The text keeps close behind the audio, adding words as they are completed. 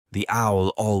The owl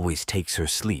always takes her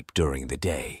sleep during the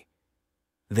day.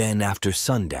 Then after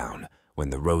sundown, when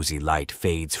the rosy light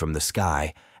fades from the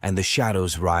sky and the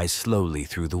shadows rise slowly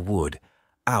through the wood,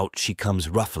 out she comes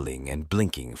ruffling and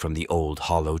blinking from the old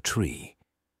hollow tree.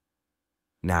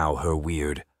 Now her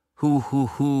weird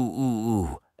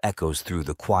hoo-hoo-hoo-oo-oo echoes through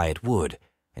the quiet wood,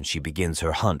 and she begins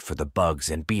her hunt for the bugs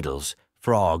and beetles,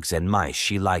 frogs and mice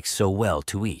she likes so well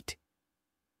to eat.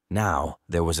 Now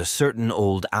there was a certain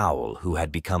old owl who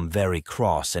had become very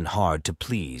cross and hard to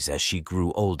please as she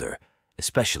grew older,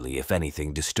 especially if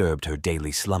anything disturbed her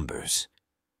daily slumbers.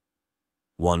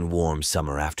 One warm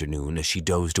summer afternoon, as she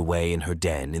dozed away in her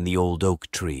den in the old oak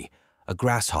tree, a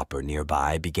grasshopper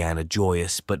nearby began a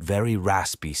joyous but very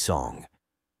raspy song.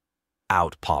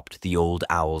 Out popped the old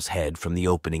owl's head from the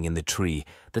opening in the tree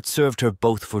that served her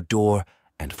both for door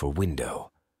and for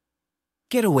window.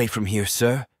 "Get away from here,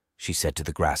 sir," she said to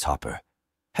the grasshopper.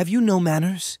 "Have you no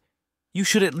manners? You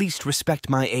should at least respect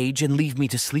my age and leave me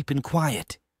to sleep in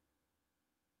quiet."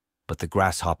 But the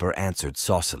grasshopper answered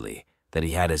saucily that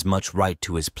he had as much right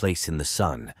to his place in the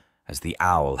sun as the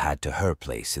owl had to her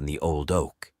place in the old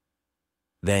oak.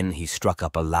 Then he struck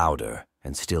up a louder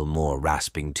and still more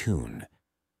rasping tune.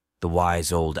 The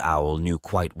wise old owl knew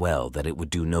quite well that it would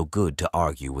do no good to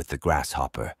argue with the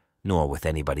grasshopper, nor with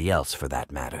anybody else for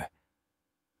that matter.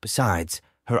 Besides,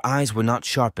 her eyes were not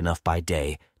sharp enough by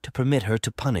day to permit her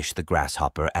to punish the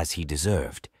grasshopper as he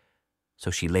deserved. So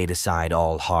she laid aside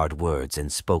all hard words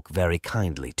and spoke very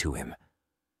kindly to him.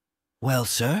 "Well,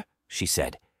 sir," she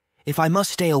said, "if I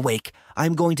must stay awake, I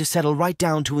am going to settle right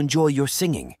down to enjoy your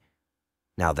singing.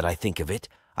 Now that I think of it,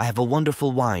 I have a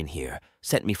wonderful wine here,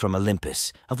 sent me from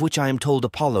Olympus, of which I am told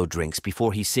Apollo drinks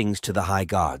before he sings to the high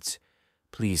gods.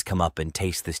 Please come up and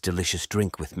taste this delicious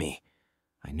drink with me.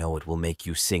 I know it will make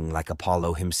you sing like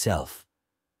Apollo himself."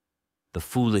 The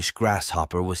foolish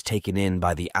grasshopper was taken in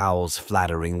by the owl's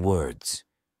flattering words.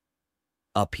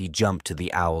 Up he jumped to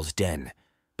the owl's den,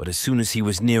 but as soon as he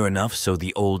was near enough so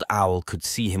the old owl could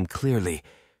see him clearly,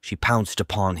 she pounced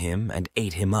upon him and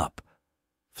ate him up.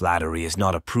 Flattery is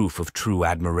not a proof of true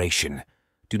admiration.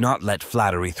 Do not let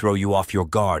flattery throw you off your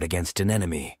guard against an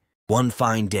enemy. One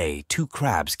fine day, 2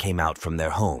 crabs came out from their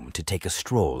home to take a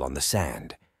stroll on the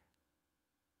sand.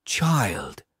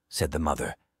 "Child," said the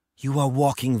mother, "you are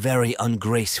walking very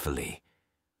ungracefully.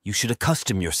 You should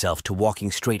accustom yourself to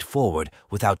walking straight forward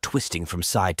without twisting from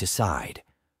side to side."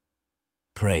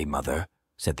 "Pray, mother,"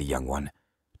 said the young one,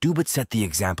 "do but set the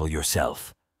example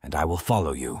yourself, and I will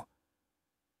follow you."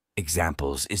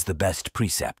 Examples is the best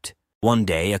precept. One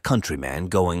day a countryman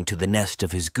going to the nest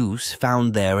of his goose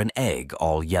found there an egg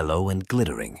all yellow and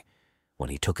glittering. When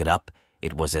he took it up,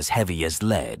 it was as heavy as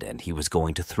lead, and he was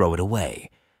going to throw it away,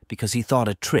 because he thought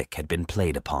a trick had been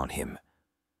played upon him.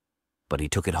 But he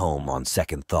took it home on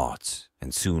second thoughts,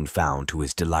 and soon found to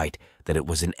his delight that it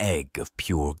was an egg of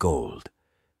pure gold.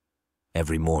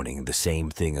 Every morning the same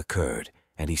thing occurred,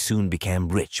 and he soon became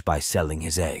rich by selling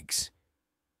his eggs.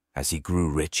 As he grew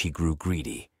rich, he grew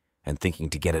greedy, and thinking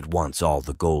to get at once all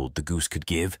the gold the goose could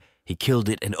give, he killed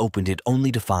it and opened it only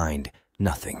to find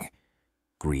nothing.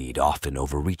 Greed often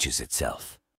overreaches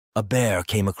itself. A bear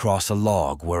came across a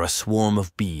log where a swarm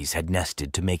of bees had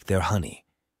nested to make their honey.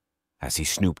 As he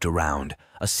snooped around,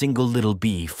 a single little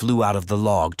bee flew out of the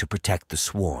log to protect the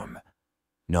swarm.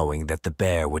 Knowing that the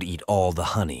bear would eat all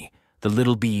the honey, the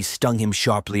little bee stung him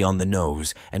sharply on the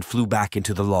nose and flew back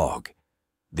into the log.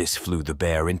 This flew the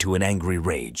bear into an angry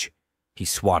rage. He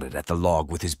swatted at the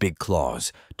log with his big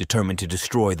claws, determined to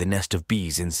destroy the nest of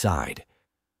bees inside.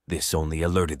 This only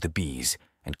alerted the bees,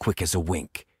 and quick as a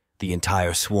wink, the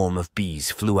entire swarm of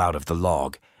bees flew out of the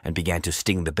log and began to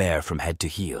sting the bear from head to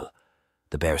heel.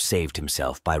 The bear saved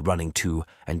himself by running to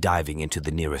and diving into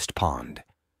the nearest pond.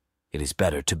 It is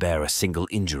better to bear a single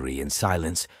injury in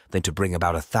silence than to bring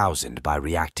about 1,000 by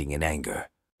reacting in anger.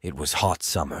 It was hot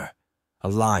summer. A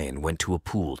lion went to a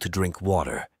pool to drink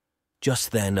water.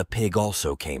 Just then a pig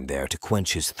also came there to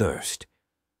quench his thirst.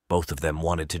 Both of them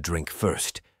wanted to drink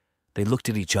first. They looked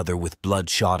at each other with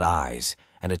bloodshot eyes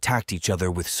and attacked each other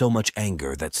with so much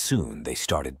anger that soon they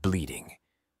started bleeding.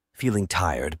 Feeling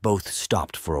tired, both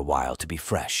stopped for a while to be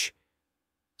fresh.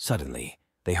 Suddenly,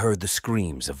 they heard the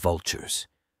screams of vultures.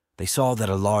 They saw that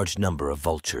a large number of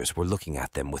vultures were looking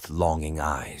at them with longing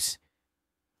eyes.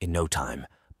 In no time,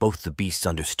 both the beasts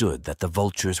understood that the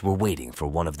vultures were waiting for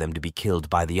one of them to be killed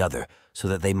by the other so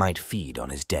that they might feed on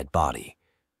his dead body.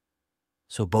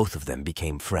 So both of them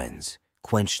became friends,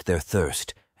 quenched their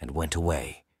thirst, and went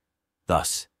away.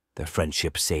 Thus, their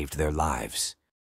friendship saved their lives.